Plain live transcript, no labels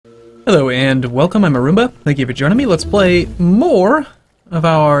Hello and welcome, I'm Arumba. Thank you for joining me. Let's play more of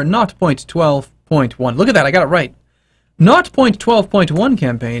our 0.12.1. Look at that, I got it right. 0.12.1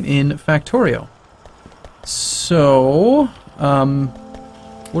 campaign in Factorio. So,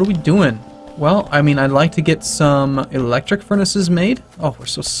 what are we doing? Well, I mean, I'd like to get some electric furnaces made. Oh, we're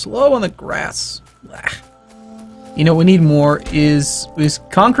so slow on the grass. You know what we need more is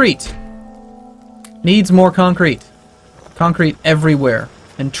concrete. Needs more concrete. Concrete everywhere.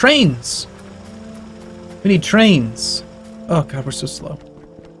 And trains! We need trains. Oh god, we're so slow.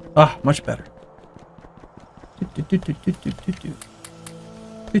 Ah, much better.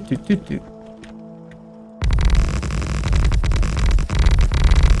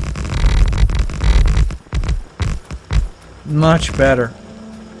 Much better.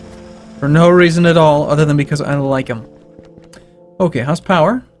 For no reason at all, other than because I like them. Okay, how's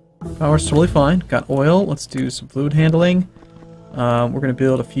power? Power's totally fine. Got oil. Let's do some fluid handling. We're going to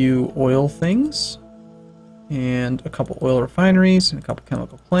build a few oil things, and a couple oil refineries, and a couple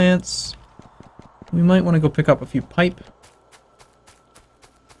chemical plants. We might want to go pick up a few pipe.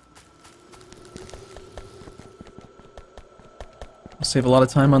 We'll save a lot of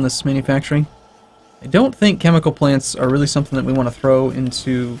time on this manufacturing. I don't think chemical plants are really something that we want to throw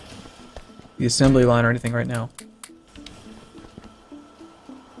into the assembly line or anything right now.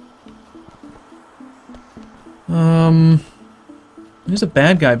 There's a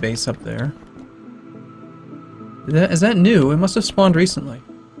bad guy base up there. Is that new? It must have spawned recently.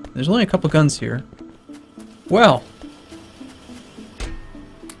 There's only a couple guns here. Well,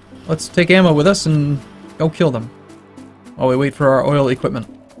 let's take ammo with us and go kill them while we wait for our oil equipment.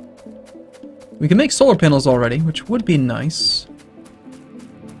 We can make solar panels already, which would be nice.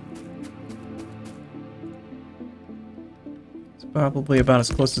 It's probably about as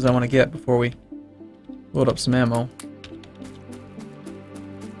close as I want to get before we load up some ammo.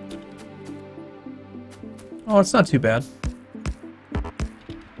 Oh, it's not too bad.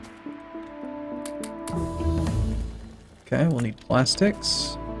 Okay, we'll need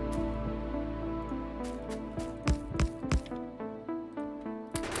plastics.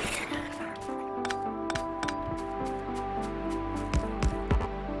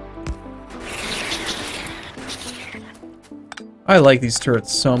 I like these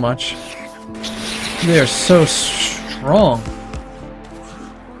turrets so much. They are so strong.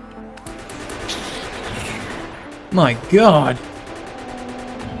 My god!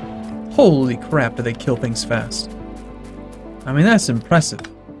 Holy crap, do they kill things fast. I mean, that's impressive.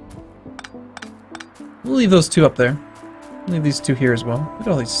 We'll leave those two up there. We'll leave these two here as well. Look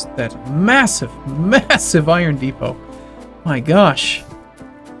at all these, that massive iron depot. My gosh.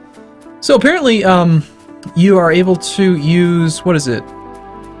 So apparently, you are able to use, what is it?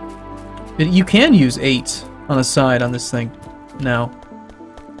 You can use 8 on the side on this thing now.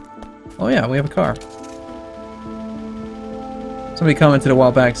 Oh yeah, we have a car. Somebody commented a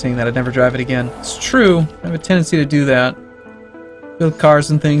while back saying that I'd never drive it again. It's true. I have a tendency to do that. Build cars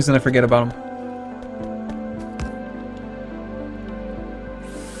and things and I forget about them.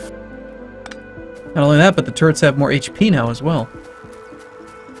 Not only that, but the turrets have more HP now as well.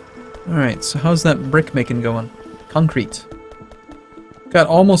 Alright, so how's that brick making going? Concrete. Got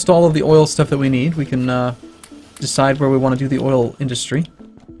almost all of the oil stuff that we need. We can decide where we want to do the oil industry.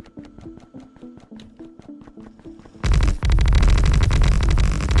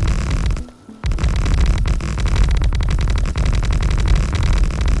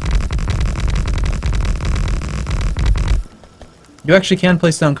 You actually can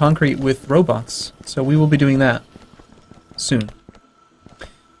place down concrete with robots, so we will be doing that soon.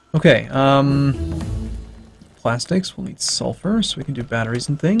 Okay, plastics, we'll need sulfur, so we can do batteries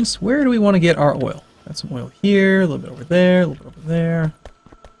and things. Where do we want to get our oil? Got some oil here, a little bit over there, a little bit over there.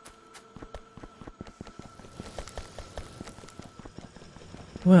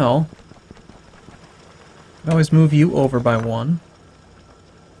 Well, I can always move you over by 1.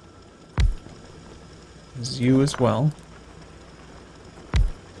 There's you as well.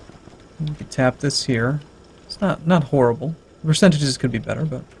 We could tap this here. It's not horrible. The percentages could be better,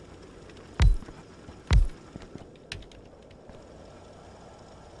 but...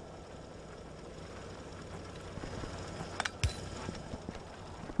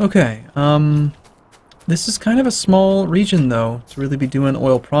 Okay, this is kind of a small region, though, to really be doing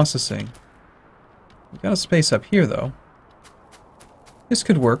oil processing. We've got a space up here, though. This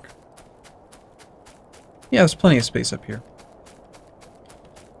could work. Yeah, there's plenty of space up here.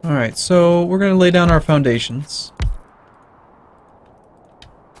 Alright, so we're going to lay down our foundations.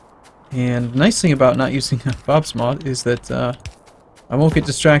 And the nice thing about not using Bob's mod is that I won't get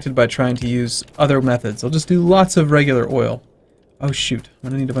distracted by trying to use other methods. I'll just do lots of regular oil. Oh shoot,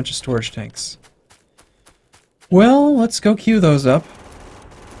 I'm gonna need a bunch of storage tanks. Well, let's go queue those up.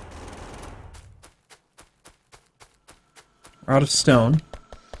 We're out of stone.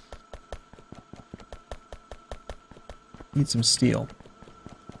 Need some steel.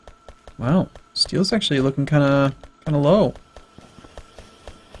 Wow, steel's actually looking kinda low.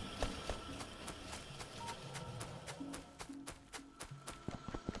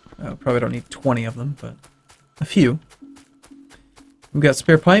 Oh, probably don't need 20 of them, but a few. We've got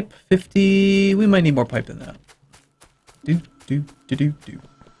spare pipe, 50. We might need more pipe than that. Do.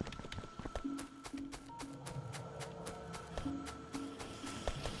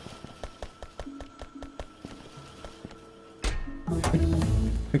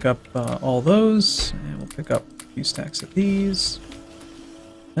 Pick up all those, and we'll pick up a few stacks of these.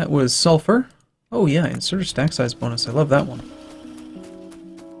 That was sulfur. Oh yeah, inserter stack size bonus. I love that one.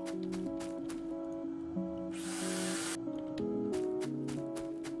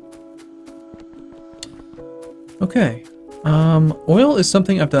 Okay. Oil is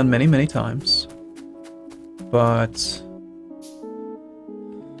something I've done many, many times. But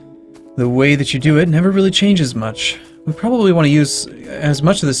the way that you do it never really changes much. We probably want to use as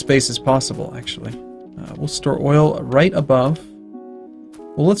much of this space as possible, actually. We'll store oil right above.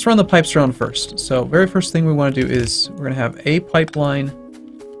 Well, let's run the pipes around first. So, very first thing we want to do is we're going to have a pipeline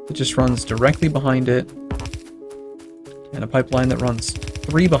that just runs directly behind it, and a pipeline that runs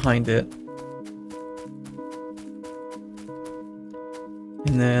 3 behind it.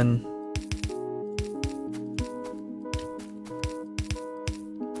 And then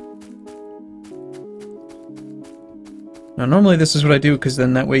now normally this is what I do, because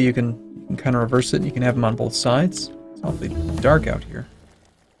then that way you can kind of reverse it and you can have them on both sides. It's awfully dark out here.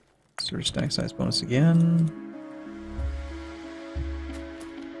 Search stack size bonus again.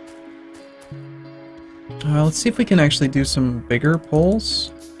 Let's see if we can actually do some bigger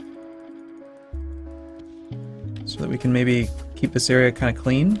poles, so that we can maybe keep this area kind of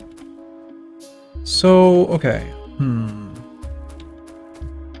clean. So, okay. I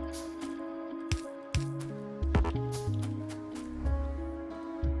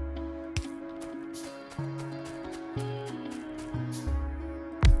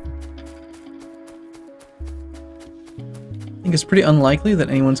think it's pretty unlikely that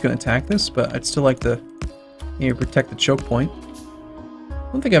anyone's going to attack this, but I'd still like to protect the choke point.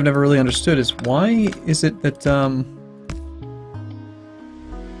 One thing I've never really understood is why is it that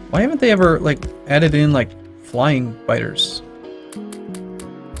why haven't they ever, like, added in, like, flying biters? Doesn't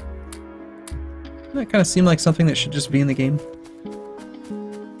that kind of seem like something that should just be in the game?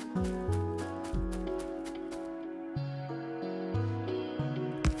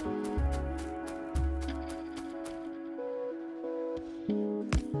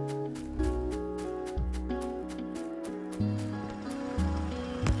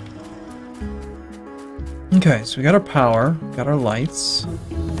 Okay, so we got our power, got our lights.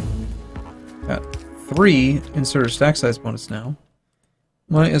 Got 3 inserter stack size bonus now.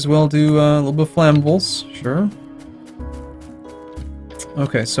 Might as well do a little bit of flammables, sure.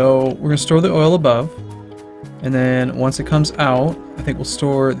 Okay, so we're going to store the oil above. And then once it comes out, I think we'll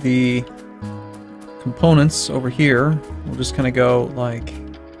store the components over here. We'll just kind of go like...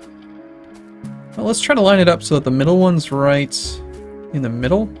 Well, let's try to line it up so that the middle one's right in the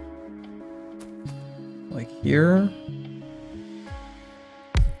middle. Like here.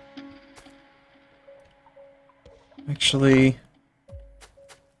 Actually,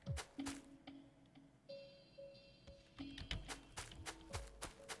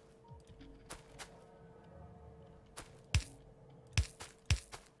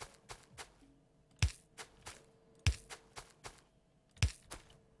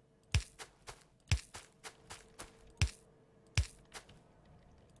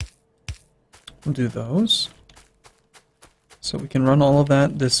 we'll do those. So we can run all of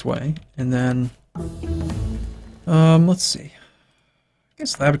that this way, and then let's see. I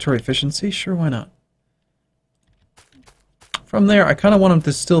guess laboratory efficiency, sure, why not? From there, I kind of want them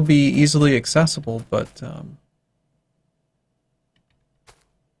to still be easily accessible, but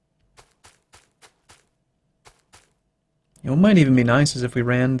what might even be nice is if we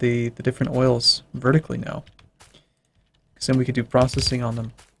ran the different oils vertically now, because then we could do processing on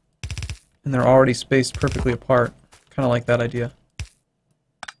them, and they're already spaced perfectly apart. Kind of like that idea.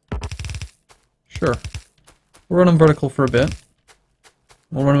 Sure. We'll run them vertical for a bit.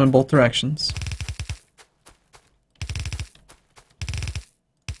 We'll run them in both directions.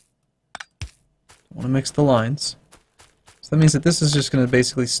 Don't want to mix the lines. So that means that this is just going to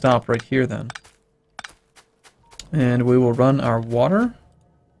basically stop right here then. And we will run our water.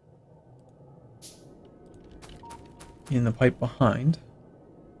 in the pipe behind.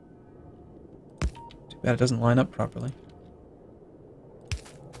 Too bad it doesn't line up properly.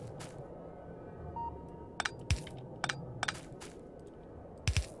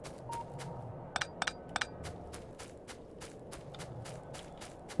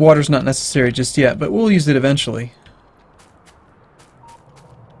 Water's not necessary just yet, but we'll use it eventually.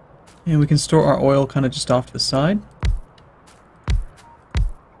 And we can store our oil kind of just off to the side.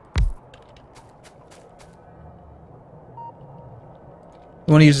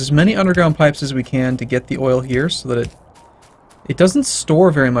 We want to use as many underground pipes as we can to get the oil here so that it doesn't store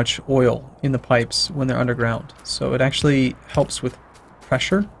very much oil in the pipes when they're underground. So it actually helps with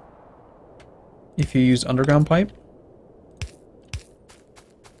pressure if you use underground pipe.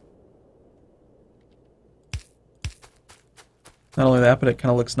 Not only that, but it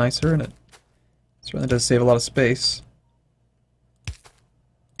kind of looks nicer, and it certainly does save a lot of space.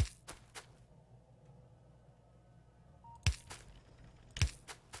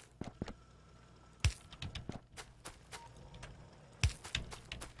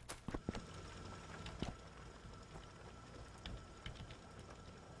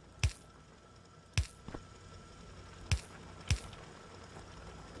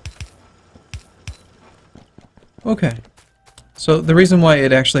 Okay. So the reason why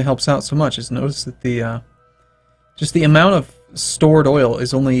it actually helps out so much is notice that the just the amount of stored oil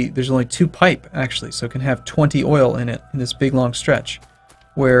is there's only 2 pipe actually, so it can have 20 oil in it in this big long stretch,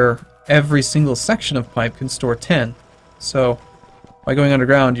 where every single section of pipe can store 10. So by going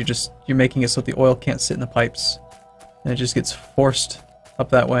underground, you're making it so that the oil can't sit in the pipes, and it just gets forced up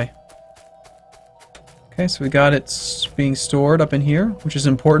that way. Okay, so we got it being stored up in here, which is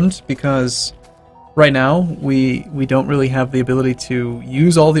important because right now, we don't really have the ability to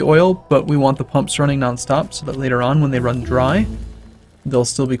use all the oil, but we want the pumps running non-stop so that later on, when they run dry, they'll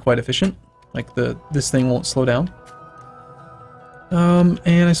still be quite efficient. Like this thing won't slow down.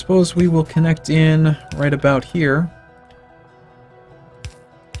 And I suppose we will connect in right about here.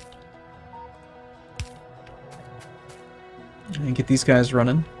 And get these guys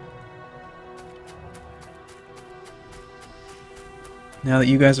running. Now that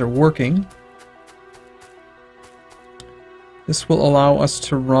you guys are working, this will allow us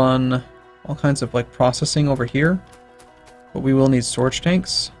to run all kinds of like processing over here, but we will need storage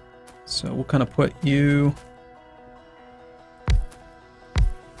tanks. So we'll kind of put you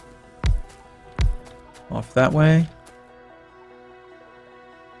off that way.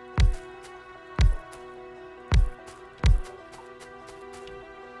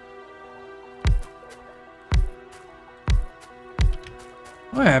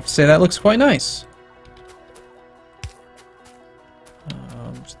 I have to say that looks quite nice.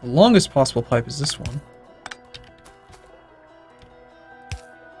 The longest possible pipe is this one.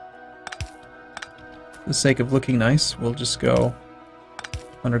 For the sake of looking nice, we'll just go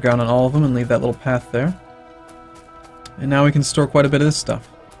underground on all of them and leave that little path there. And now we can store quite a bit of this stuff.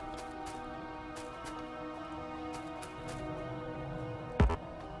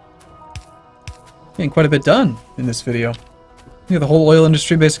 Getting quite a bit done in this video. We have the whole oil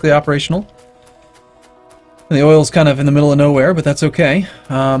industry basically operational. And the oil's kind of in the middle of nowhere, but that's okay.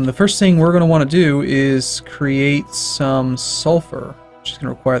 The first thing we're going to want to do is create some sulfur, which is going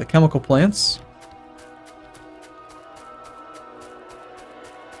to require the chemical plants.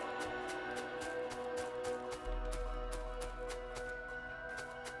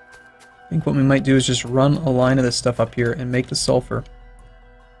 I think what we might do is just run a line of this stuff up here and make the sulfur,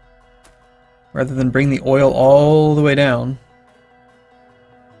 rather than bring the oil all the way down.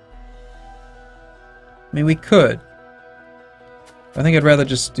 I mean, we could. I think I'd rather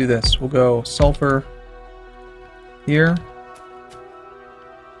just do this. We'll go sulfur here.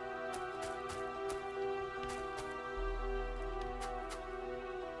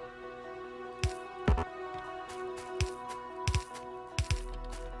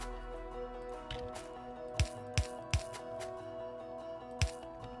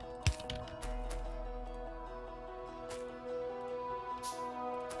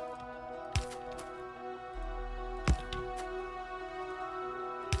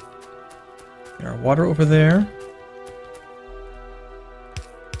 Get our water over there.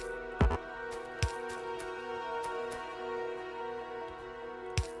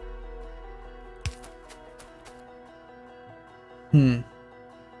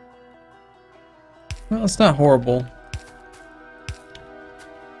 Well, it's not horrible.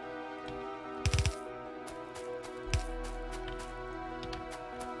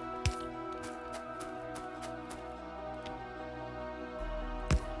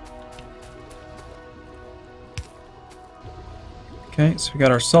 Okay, so we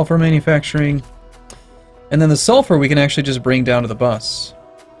got our sulfur manufacturing. And then the sulfur we can actually just bring down to the bus.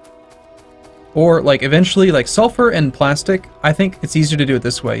 Or, like, eventually, like, sulfur and plastic, I think it's easier to do it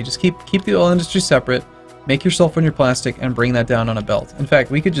this way. You just keep the oil industry separate, make your sulfur and your plastic, and bring that down on a belt. In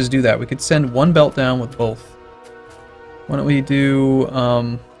fact, we could just do that. We could send one belt down with both. Why don't we do,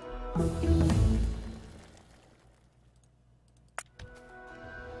 can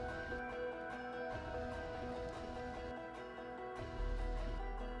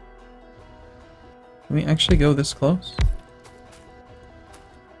we actually go this close?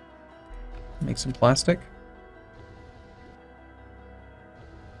 Make some plastic.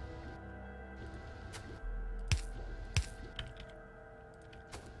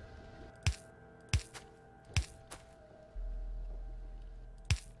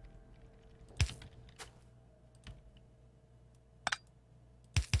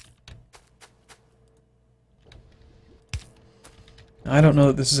 I don't know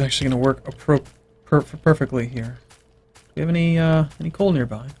that this is actually going to work perfectly here. Do we have any coal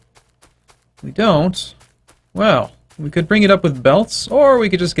nearby? We don't. Well, we could bring it up with belts, or we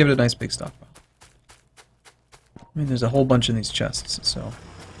could just give it a nice big stockpile. I mean, there's a whole bunch in these chests, so...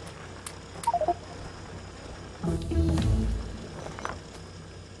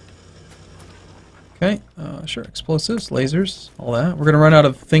 Okay, sure, explosives, lasers, all that. We're gonna run out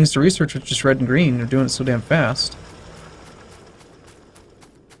of things to research with just red and green. They're doing it so damn fast.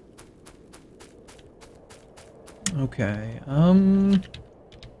 Okay, I'd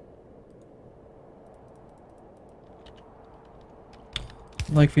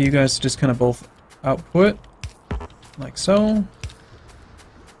like for you guys to just kind of both output, like so.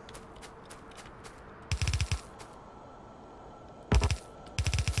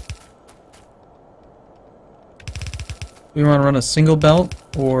 We want to run a single belt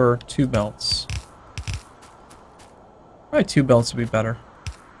or two belts? Probably two belts would be better.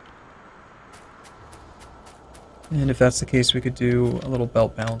 And if that's the case, we could do a little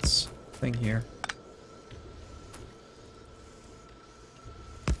belt balance thing here.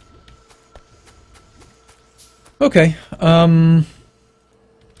 Okay,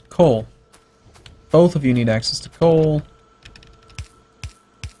 coal. Both of you need access to coal.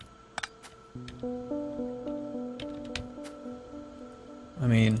 I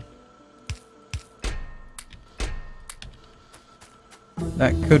mean,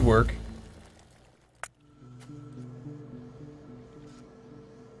 that could work.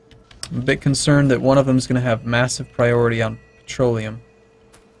 I'm a bit concerned that one of them is going to have massive priority on petroleum.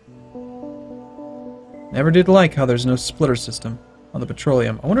 Never did like how there's no splitter system on the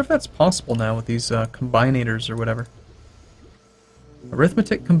petroleum. I wonder if that's possible now with these combinators or whatever.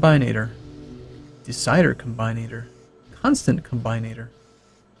 Arithmetic combinator. Decider combinator. Constant combinator.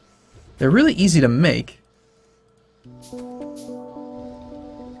 They're really easy to make.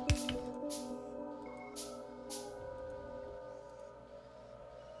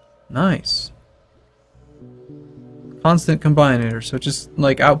 Nice. Constant combinator, so just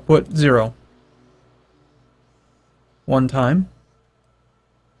like output 0. One time.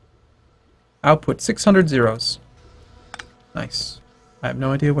 Output 600 zeros. Nice. I have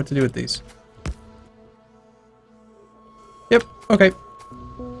no idea what to do with these. Yep, okay.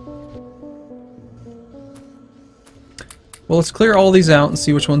 Well, let's clear all these out and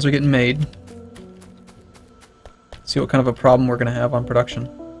see which ones are getting made. See what kind of a problem we're going to have on production.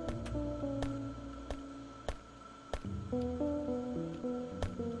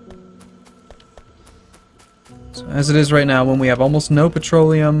 So as it is right now, when we have almost no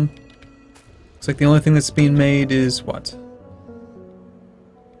petroleum, looks like the only thing that's being made is what?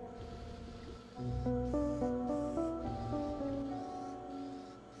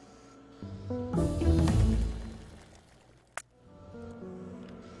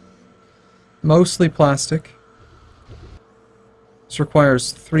 Mostly plastic. This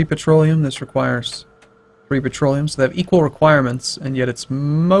requires 3 petroleum, this requires 3 petroleum, so they have equal requirements, and yet it's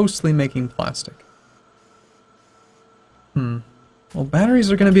mostly making plastic. Well,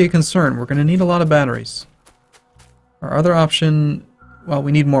 batteries are going to be a concern. We're going to need a lot of batteries. Our other option, well,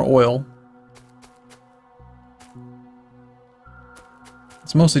 we need more oil.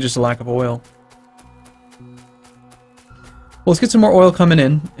 It's mostly just a lack of oil. Well, let's get some more oil coming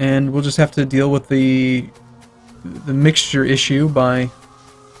in, and we'll just have to deal with the mixture issue by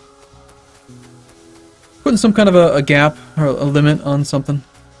putting some kind of a gap or a limit on something.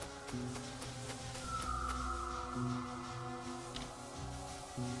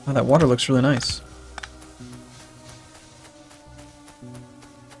 Wow, that water looks really nice.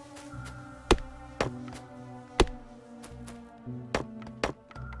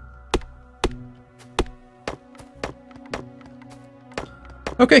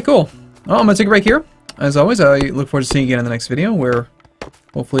 Okay, cool. Well, I'm going to take a break here. as always, I look forward to seeing you again in the next video, where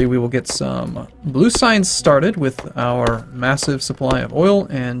hopefully we will get some blue science started with our massive supply of oil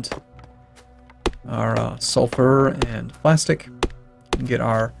and our sulfur and plastic, and get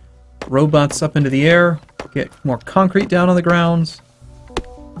our robots up into the air, get more concrete down on the ground.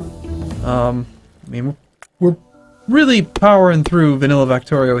 I mean, we're really powering through vanilla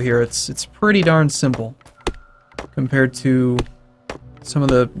Factorio here. It's pretty darn simple compared to some of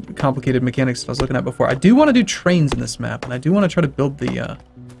the complicated mechanics that I was looking at before. I do want to do trains in this map, and I do want to try to build the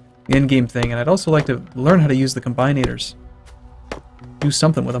end-game thing, and I'd also like to learn how to use the combinators. Do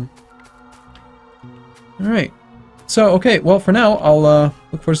something with them. Alright. So, okay, well, for now, I'll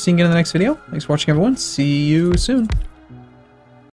look forward to seeing you in the next video. Thanks for watching, everyone. See you soon.